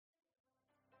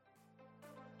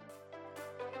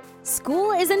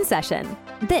School is in session.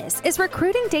 This is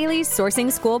Recruiting Daily's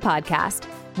Sourcing School podcast.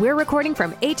 We're recording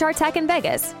from HR Tech in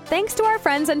Vegas, thanks to our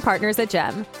friends and partners at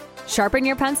GEM. Sharpen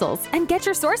your pencils and get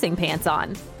your sourcing pants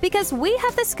on, because we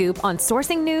have the scoop on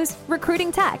sourcing news,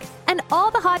 recruiting tech, and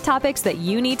all the hot topics that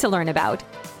you need to learn about.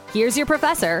 Here's your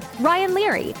professor, Ryan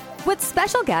Leary, with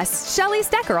special guests Shelly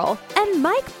Steckerl and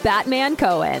Mike Batman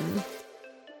Cohen.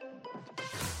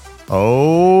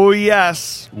 Oh,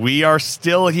 yes, we are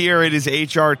still here. It is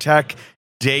HR Tech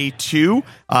Day 2,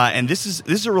 and this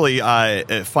is a really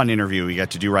fun interview we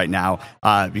get to do right now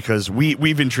because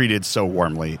we've been treated so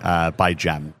warmly by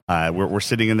GEM. We're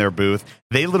sitting in their booth.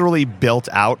 They literally built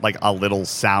out like a little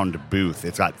sound booth.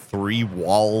 It's got 3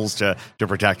 walls to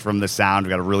protect from the sound. We've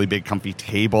got a really big comfy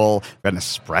table. We've got an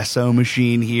espresso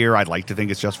machine here. I'd like to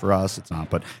think it's just for us. It's not,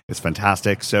 but it's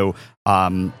fantastic. So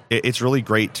it's really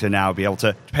great to now be able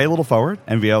to pay a little forward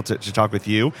and be able to talk with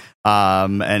you.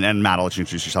 And Matt, I'll let you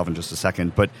introduce yourself in just a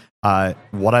second. But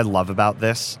what I love about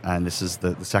this, and this is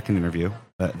the second interview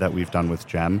that we've done with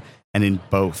GEM, and in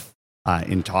both,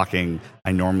 in talking,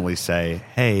 I normally say,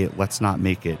 hey, let's not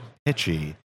make it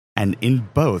pitchy. And in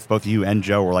both you and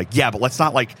Joe were like, yeah, but let's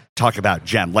not like talk about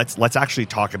GEM. Let's actually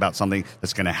talk about something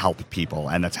that's going to help people.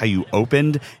 And that's how you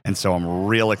opened. And so I'm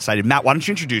real excited. Matt, why don't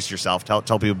you introduce yourself? Tell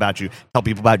people about you. Tell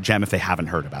people about GEM if they haven't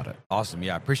heard about it. Awesome.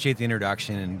 Yeah, appreciate the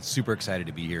introduction and super excited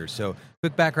to be here. So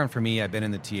quick background for me, I've been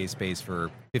in the TA space for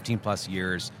 15 plus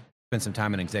years. Spent some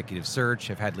time in executive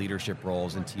search. I've had leadership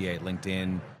roles in TA at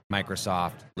LinkedIn,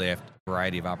 Microsoft, Lyft,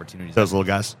 variety of opportunities. Those little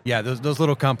guys? Yeah, those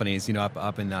little companies,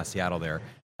 up in Seattle there.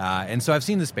 And so I've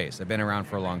seen the space. I've been around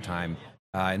for a long time.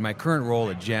 In my current role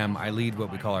at GEM, I lead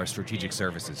what we call our strategic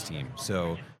services team.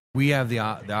 So we have the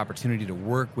opportunity to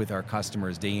work with our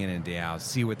customers day in and day out,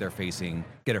 see what they're facing,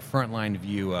 get a frontline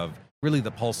view of really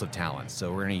the pulse of talent.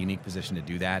 So we're in a unique position to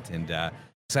do that, and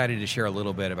excited to share a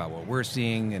little bit about what we're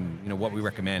seeing and what we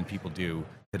recommend people do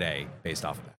today based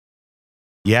off of that.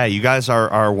 Yeah, you guys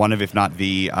are one of, if not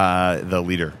the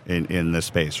leader in this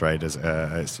space, right? As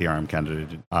a CRM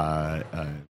candidate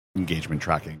engagement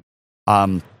tracking.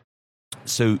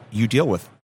 So you deal with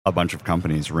a bunch of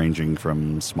companies ranging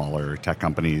from smaller tech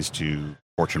companies to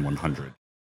Fortune 100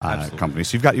 companies.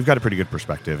 So you've got a pretty good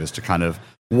perspective as to kind of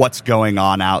what's going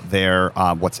on out there,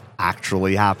 what's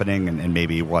actually happening, and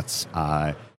maybe what's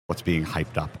being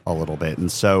hyped up a little bit. And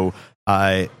so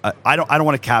I don't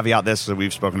want to caveat this, so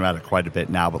we've spoken about it quite a bit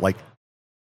now, but like,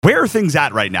 where are things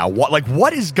at right now?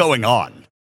 What is going on?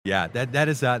 Yeah, that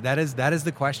is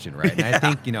the question, right? And I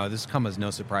think this come as no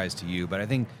surprise to you, but I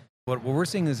think what we're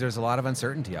seeing is there's a lot of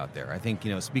uncertainty out there. I think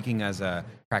speaking as a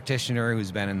practitioner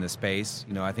who's been in the space,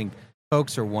 I think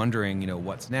folks are wondering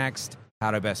what's next, how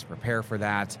to best prepare for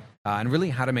that, and really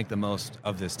how to make the most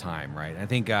of this time, right? I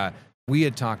think we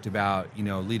had talked about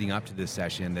leading up to this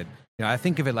session that I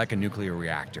think of it like a nuclear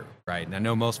reactor, right? And I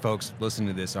know most folks listening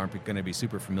to this aren't going to be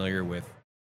super familiar with.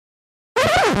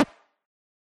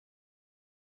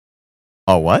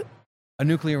 Oh, what? A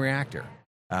nuclear reactor.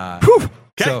 Okay.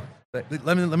 So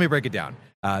let me break it down.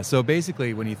 So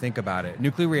basically, when you think about it,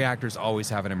 nuclear reactors always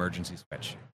have an emergency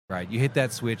switch, right? You hit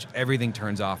that switch, everything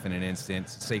turns off in an instant,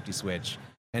 safety switch.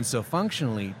 And so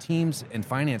functionally, teams and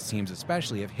finance teams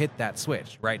especially have hit that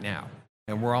switch right now.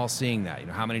 And we're all seeing that.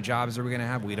 How many jobs are we going to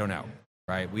have? We don't know,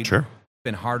 right? Sure. It's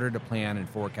been harder to plan and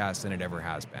forecast than it ever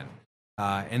has been.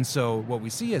 And so what we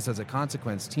see is, as a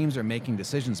consequence, teams are making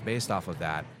decisions based off of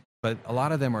that. But a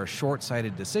lot of them are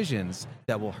short-sighted decisions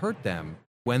that will hurt them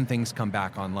when things come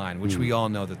back online, which we all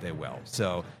know that they will.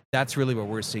 So that's really what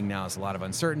we're seeing now, is a lot of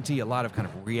uncertainty, a lot of kind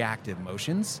of reactive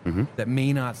motions that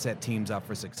may not set teams up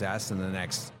for success in the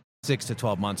next 6 to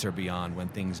 12 months or beyond when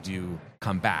things do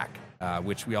come back,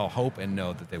 which we all hope and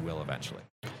know that they will eventually.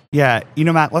 Yeah,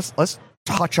 Matt, let's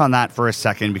touch on that for a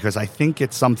second, because I think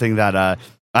it's something that I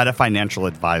had a financial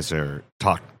advisor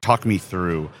talk me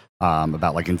through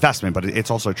about like investment, but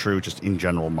it's also true just in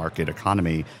general market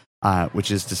economy, which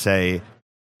is to say,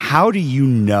 how do you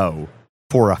know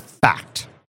for a fact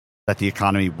that the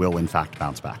economy will in fact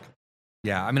bounce back?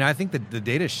 Yeah, I think that the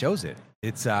data shows it.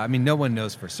 It's, no one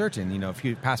knows for certain.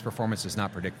 Past performance does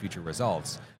not predict future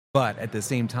results. But at the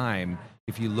same time,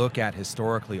 if you look at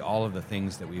historically all of the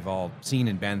things that we've all seen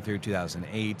and been through,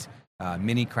 2008,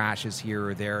 mini crashes here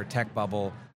or there, tech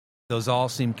bubble, those all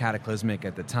seem cataclysmic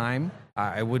at the time.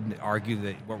 I wouldn't argue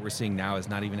that what we're seeing now is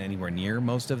not even anywhere near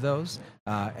most of those.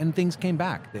 And things came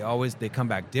back. They come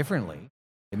back differently.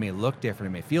 It may look different,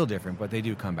 it may feel different, but they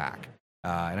do come back.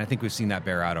 And I think we've seen that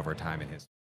bear out over time in history.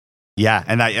 Yeah,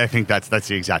 and I think that's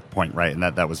the exact point, right? And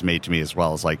that was made to me as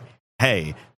well. It's like,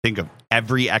 hey, think of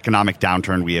every economic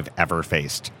downturn we have ever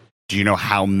faced. Do you know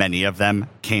how many of them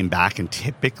came back and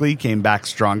typically came back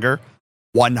stronger?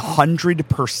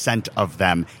 100% of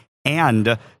them.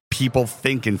 And people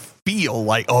think and feel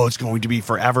like, oh, it's going to be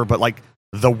forever. But like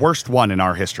the worst one in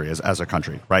our history as a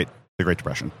country, right? The Great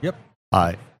Depression. Yep.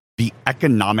 The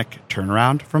economic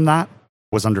turnaround from that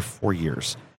was under 4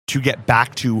 years to get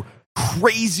back to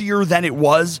crazier than it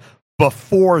was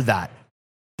before that.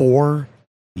 4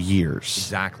 years.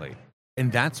 Exactly. And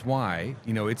that's why,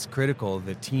 it's critical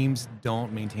that teams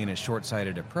don't maintain a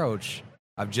short-sighted approach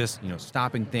of just,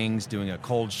 stopping things, doing a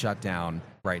cold shutdown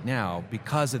right now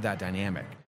because of that dynamic.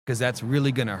 Because that's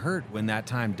really going to hurt when that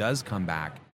time does come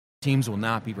back. Teams will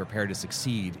not be prepared to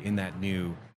succeed in that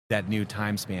new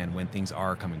time span when things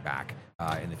are coming back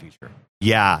in the future.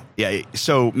 Yeah.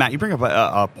 So, Matt, you bring up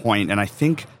a point, and I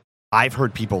think I've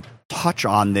heard people touch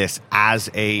on this as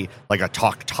a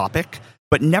talk topic,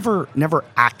 but never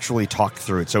actually talk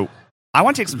through it. So I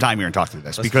want to take some time here and talk through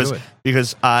this because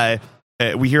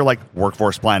we hear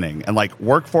workforce planning, and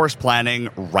workforce planning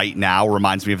right now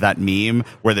reminds me of that meme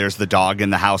where there's the dog in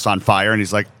the house on fire and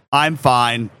he's like, I'm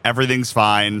fine, everything's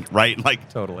fine, right?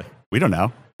 Totally. We don't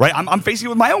know, right? I'm facing it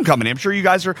with my own company. I'm sure you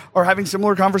guys are having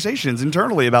similar conversations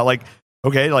internally about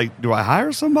okay, do I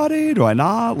hire somebody? Do I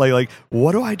not?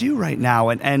 What do I do right now?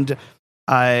 And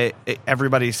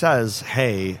everybody says,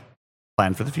 hey,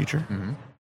 plan for the future,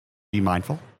 be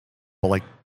mindful, but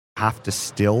have to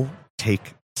still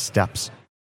take steps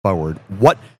forward.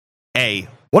 What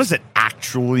does it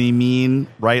actually mean,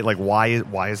 right? Why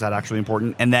is that actually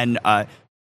important? And then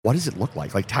what does it look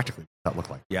like tactically? What does that look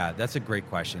like? Yeah, that's a great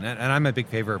question. And I'm a big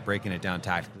favor of breaking it down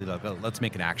tactically. Let's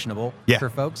make it actionable for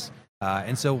folks.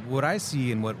 And so what I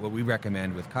see and what we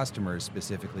recommend with customers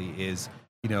specifically is,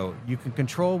 you can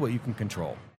control what you can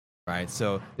control, right?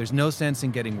 So there's no sense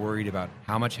in getting worried about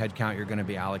how much headcount you're going to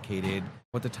be allocated,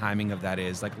 what the timing of that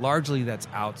is. Largely that's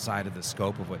outside of the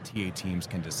scope of what TA teams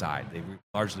can decide. They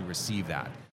largely receive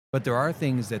that. But there are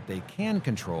things that they can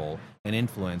control and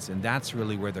influence, and that's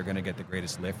really where they're going to get the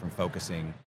greatest lift from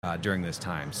focusing during this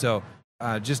time. So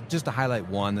just to highlight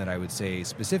one that I would say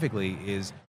specifically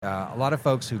is a lot of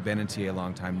folks who've been in TA a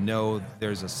long time know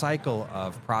there's a cycle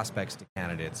of prospects to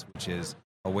candidates, which is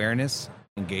awareness,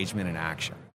 engagement, and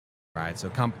action, right? So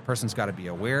person's got to be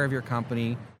aware of your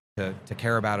company to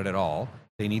care about it at all.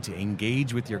 They need to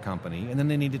engage with your company, and then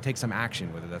they need to take some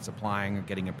action, whether that's applying or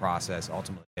getting a process,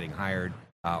 ultimately getting hired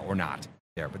or not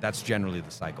there. But that's generally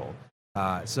the cycle.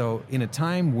 So in a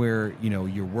time where,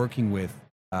 you're working with,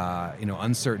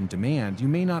 uncertain demand, you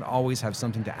may not always have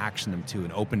something to action them to,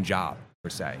 an open job, per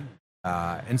se.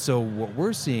 And so what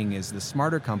we're seeing is the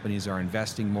smarter companies are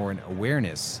investing more in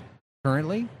awareness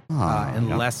currently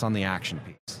and less on the action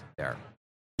piece there.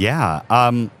 Yeah.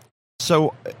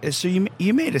 So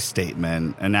you made a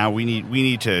statement, and now we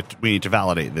need to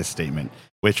validate this statement,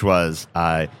 which was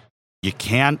you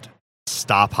can't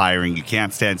stop hiring, you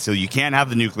can't stand still, you can't have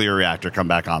the nuclear reactor come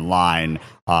back online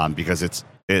because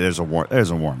there's a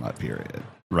warm up period,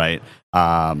 right?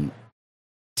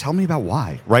 Tell me about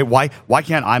why, right? Why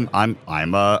can't I'm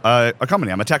a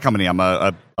company, I'm a tech company, I'm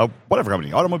a whatever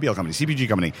company, automobile company, CPG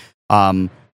company.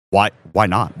 Why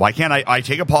not? Why can't I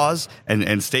take a pause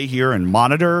and stay here and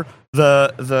monitor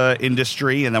the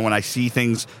industry, and then when I see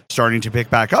things starting to pick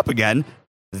back up again,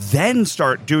 then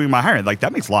start doing my hiring?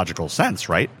 That makes logical sense,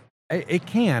 right? It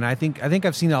can. I think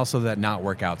I've seen also that not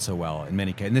work out so well in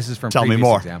many cases. And this is from Tell previous me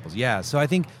more. examples. Yeah. So I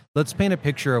think let's paint a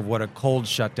picture of what a cold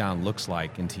shutdown looks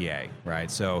like in TA, right?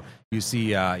 So you see,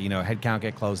 headcount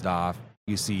get closed off.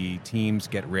 You see teams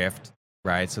get riffed,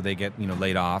 right? So they get,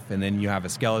 laid off, and then you have a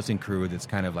skeleton crew that's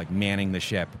kind of manning the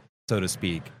ship, so to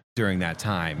speak, during that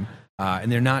time. And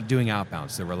they're not doing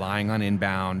outbounds. They're relying on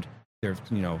inbound. They're,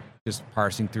 just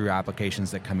parsing through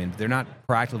applications that come in. They're not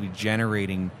proactively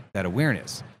generating that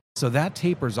awareness. So that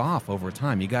tapers off over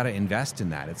time. You got to invest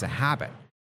in that. It's a habit,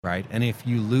 right? And if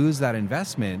you lose that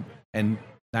investment and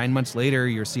 9 months later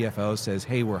your CFO says,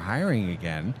 hey, we're hiring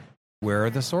again, where are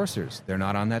the sourcers? They're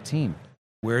not on that team.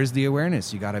 Where's the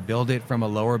awareness? You got to build it from a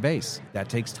lower base. That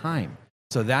takes time.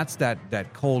 So that's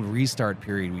that cold restart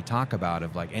period we talk about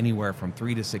of anywhere from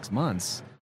 3 to 6 months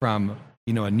from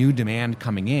a new demand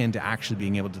coming in to actually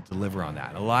being able to deliver on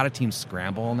that. A lot of teams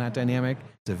scramble on that dynamic.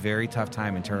 It's a very tough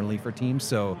time internally for teams.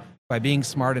 So by being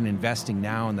smart and investing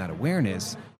now in that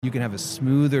awareness, you can have a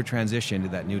smoother transition to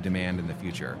that new demand in the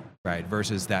future, right?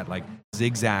 Versus that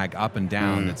zigzag up and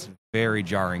down that's very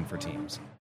jarring for teams.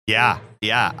 Yeah.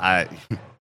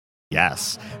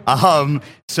 Yes.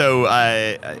 So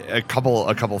a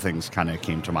couple things kind of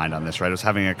came to mind on this, right? I was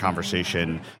having a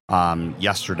conversation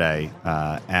yesterday,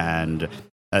 and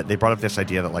they brought up this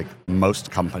idea that like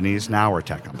most companies now are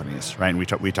tech companies, right? And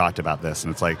we talked about this,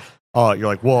 and it's like, oh, you're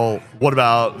like, well, what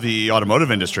about the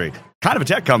automotive industry? Kind of a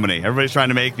tech company. Everybody's trying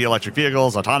to make the electric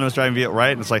vehicles, autonomous driving vehicle,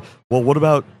 right? And it's like, well, what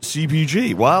about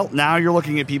CPG? Well, now you're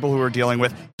looking at people who are dealing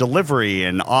with delivery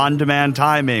and on-demand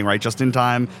timing, right? Just in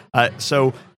time.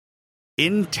 So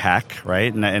in tech,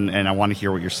 right? And I want to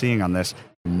hear what you're seeing on this.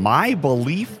 My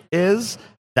belief is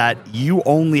that you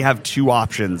only have two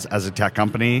options as a tech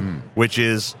company, which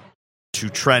is to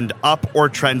trend up or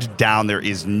trend down. There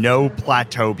is no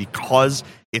plateau because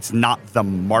it's not the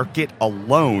market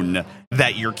alone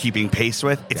that you're keeping pace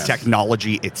with. It's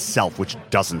technology itself, which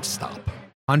doesn't stop.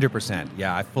 100%.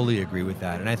 Yeah, I fully agree with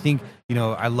that. And I think,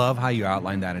 I love how you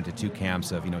outlined that into two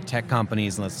camps of, tech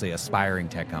companies and let's say aspiring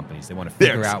tech companies. They want to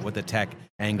figure out what the tech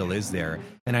angle is there.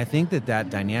 And I think that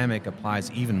dynamic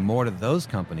applies even more to those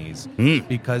companies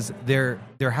because they're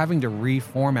having to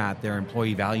reformat their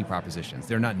employee value propositions.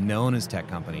 They're not known as tech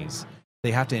companies.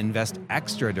 They have to invest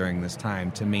extra during this time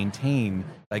to maintain,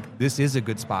 this is a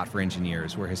good spot for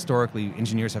engineers, where historically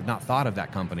engineers have not thought of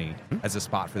that company as a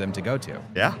spot for them to go to.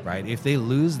 Yeah. Right? If they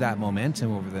lose that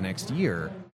momentum over the next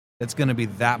year, it's going to be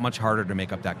that much harder to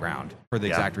make up that ground for the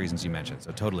exact reasons you mentioned.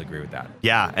 So totally agree with that.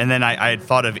 Yeah. And then I had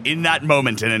thought of, in that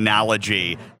moment, an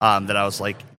analogy that I was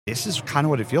like, this is kind of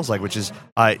what it feels like, which is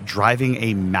driving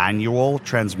a manual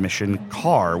transmission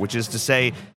car, which is to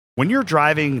say, when you're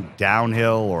driving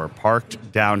downhill or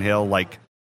parked downhill,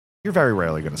 you're very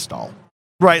rarely going to stall,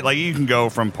 right? Like you can go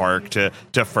from park to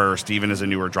first, even as a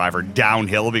newer driver,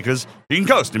 downhill because you can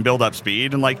coast and build up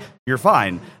speed and you're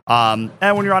fine. And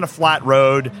when you're on a flat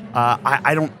road,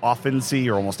 I don't often see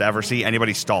or almost ever see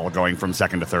anybody stall going from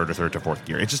second to third or third to fourth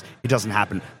gear. It doesn't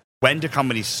happen. When do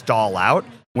companies stall out?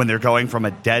 When they're going from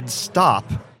a dead stop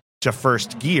to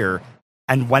first gear.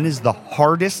 And when is the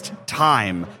hardest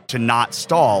time to not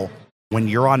stall? When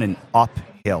you're on an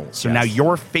uphill. So now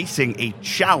you're facing a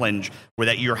challenge where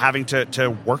that you're having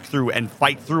to work through and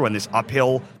fight through in this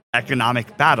uphill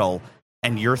economic battle.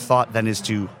 And your thought then is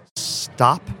to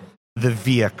stop the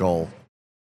vehicle.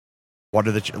 What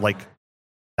are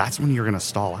that's when you're going to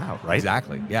stall out, right?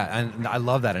 Exactly. Yeah. And I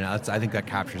love that. And I think that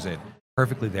captures it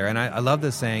perfectly there. And I love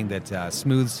the saying that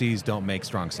smooth seas don't make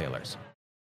strong sailors.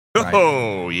 Right?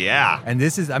 Oh, yeah. And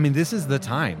this is the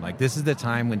time. This is the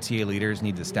time when TA leaders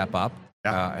need to step up.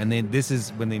 And then this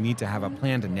is when they need to have a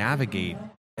plan to navigate.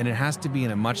 And it has to be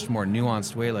in a much more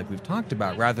nuanced way, like we've talked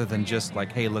about, rather than just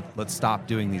hey, let's stop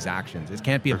doing these actions. It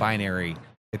can't be a binary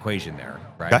equation there,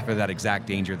 right? Okay. For that exact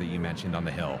danger that you mentioned on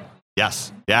the hill.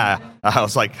 Yes. Yeah. I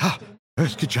was like,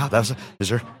 good job. That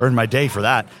was earned my day for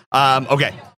that.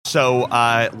 Okay. So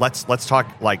let's talk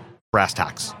brass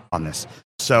tacks on this.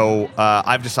 So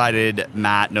I've decided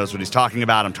Matt knows what he's talking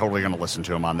about. I'm totally going to listen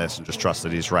to him on this and just trust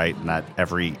that he's right and that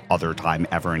every other time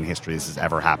ever in history this has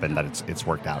ever happened, that it's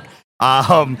worked out.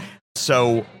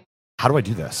 So how do I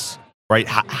do this? Right?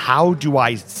 How do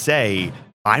I say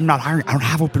I'm not hiring? I don't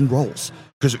have open roles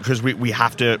because we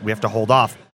have to hold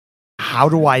off. How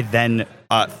do I then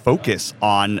focus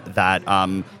on that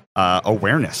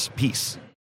awareness piece?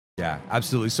 Yeah,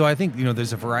 absolutely. So I think,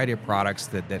 there's a variety of products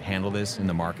that handle this in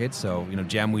the market. So,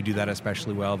 GEM, we do that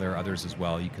especially well. There are others as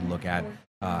well you can look at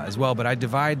as well. But I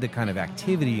divide the kind of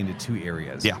activity into two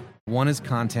areas. Yeah. One is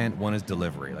content, one is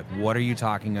delivery. What are you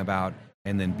talking about?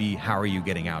 And then B, how are you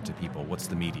getting out to people? What's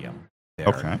the medium there?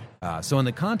 Okay. So in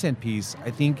the content piece,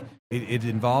 I think it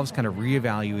involves kind of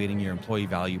reevaluating your employee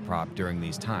value prop during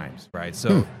these times, right?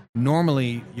 So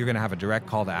normally you're going to have a direct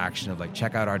call to action of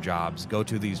check out our jobs, go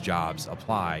to these jobs,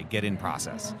 apply, get in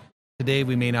process. Today,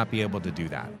 we may not be able to do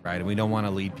that, right? And we don't want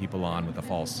to lead people on with a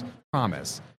false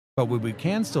promise. But what we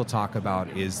can still talk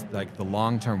about is the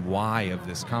long-term why of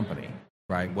this company,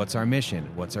 right? What's our mission?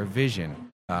 What's our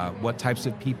vision? What types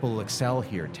of people excel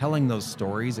here? Telling those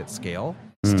stories at scale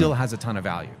still has a ton of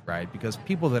value, right? Because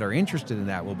people that are interested in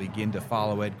that will begin to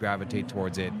follow it, gravitate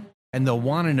towards it, and they'll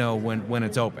want to know when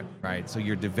it's open, right? So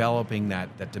you're developing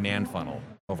that demand funnel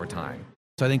over time.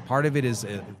 So I think part of it is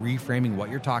reframing what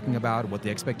you're talking about, what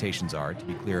the expectations are, to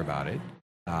be clear about it.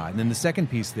 And then the second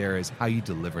piece there is how you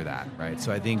deliver that, right?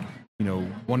 So I think,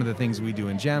 one of the things we do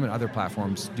in GEM and other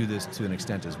platforms do this to an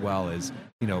extent as well is,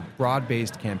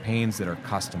 broad-based campaigns that are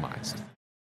customized,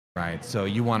 right? So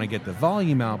you want to get the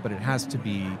volume out, but it has to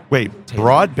be... Wait,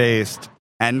 broad-based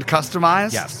and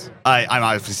customized? Yes. I'm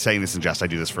obviously saying this in jest. I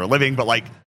do this for a living, but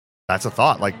that's a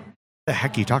thought. The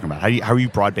heck are you talking about? How are you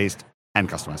broad-based and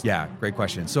customized? Yeah, great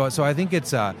question. So I think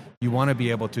it's you want to be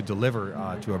able to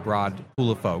deliver to a broad pool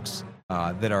of folks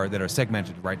that are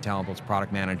segmented, right? Talent pools,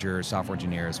 product managers, software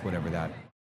engineers, whatever that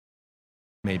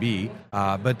maybe.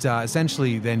 But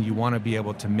essentially, then you want to be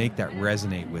able to make that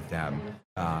resonate with them.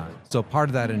 So part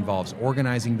of that involves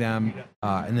organizing them,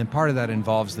 and then part of that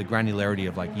involves the granularity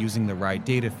of like using the right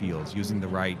data fields, using the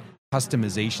right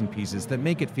customization pieces that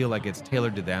make it feel like it's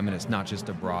tailored to them and it's not just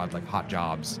a broad like hot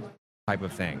jobs type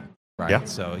of thing, right? Yeah.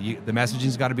 So the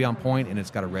messaging's got to be on point and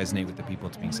it's got to resonate with the people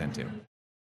it's being sent to.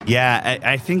 Yeah,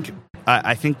 I think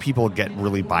people get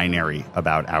really binary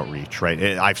about outreach, right?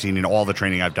 I've seen in all the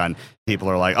training I've done, people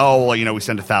are like, oh, well, we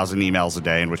send 1,000 emails a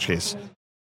day, in which case,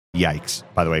 yikes,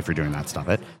 by the way, if you're doing that, stop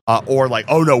it. Or like,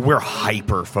 oh no, we're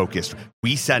hyper focused.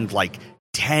 We send like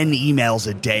 10 emails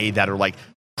a day that are like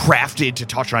crafted to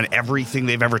touch on everything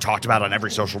they've ever talked about on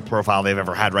every social profile they've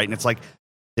ever had, right? And it's like,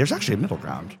 there's actually a middle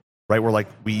ground, right? We're like,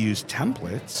 we use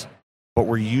templates, but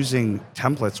we're using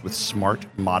templates with smart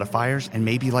modifiers, and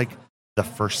maybe like the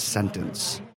first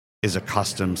sentence is a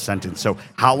custom sentence. So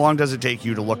how long does it take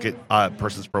you to look at a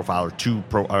person's profile or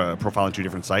profile on two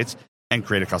different sites and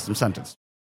create a custom sentence?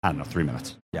 I don't know, 3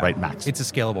 minutes, right, max. It's a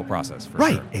scalable process, for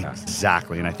right, sure.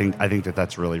 Exactly. And I think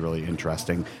that's really, really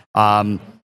interesting.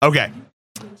 Okay,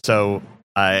 so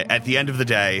at the end of the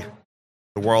day,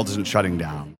 the world isn't shutting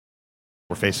down.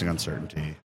 We're facing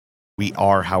uncertainty. We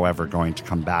are, however, going to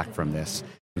come back from this.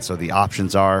 And so the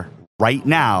options are, right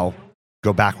now,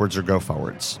 go backwards or go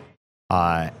forwards.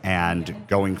 And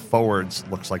going forwards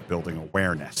looks like building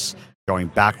awareness. Going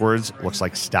backwards looks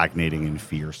like stagnating in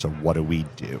fear. So what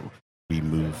do? We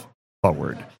move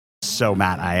forward. So,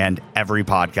 Matt, I end every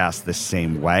podcast the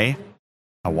same way.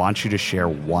 I want you to share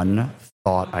one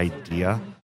thought, idea,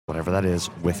 whatever that is,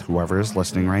 with whoever is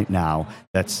listening right now.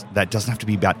 That doesn't have to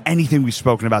be about anything we've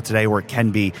spoken about today, or it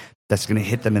can be that's going to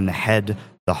hit them in the head,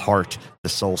 the heart, the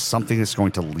soul, something that's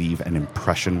going to leave an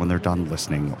impression when they're done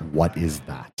listening. What is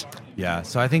that? Yeah,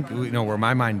 so I think where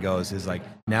my mind goes is like,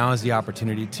 now is the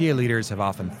opportunity. TA leaders have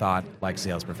often thought like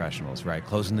sales professionals, right?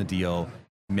 Closing the deal,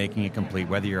 making it complete,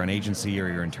 whether you're an agency or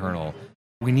you're internal.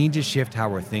 We need to shift how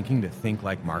we're thinking to think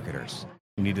like marketers.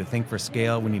 We need to think for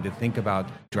scale. We need to think about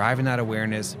driving that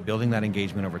awareness, building that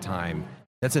engagement over time.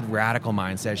 That's a radical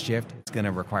mindset shift. It's going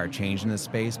to require change in this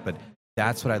space, but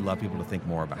that's what I'd love people to think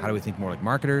more about. How do we think more like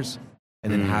marketers?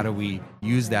 And then how do we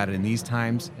use that in these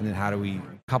times? And then how do we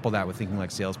couple that with thinking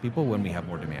like salespeople when we have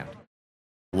more demand?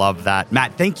 Love that.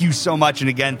 Matt, thank you so much. And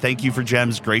again, thank you for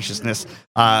Jem's graciousness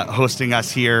hosting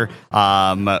us here.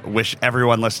 Wish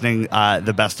everyone listening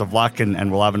the best of luck,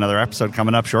 and we'll have another episode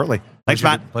coming up shortly. Thanks,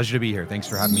 Matt. Pleasure to be here. Thanks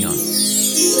for having me on.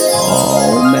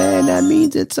 Oh, man, that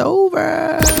means it's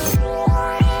over.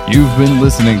 You've been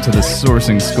listening to the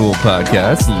Sourcing School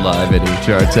podcast live at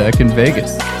HR Tech in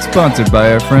Vegas, sponsored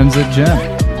by our friends at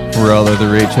Gem. For all other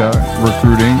HR,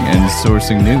 recruiting, and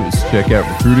sourcing news, check out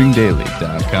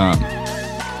recruitingdaily.com.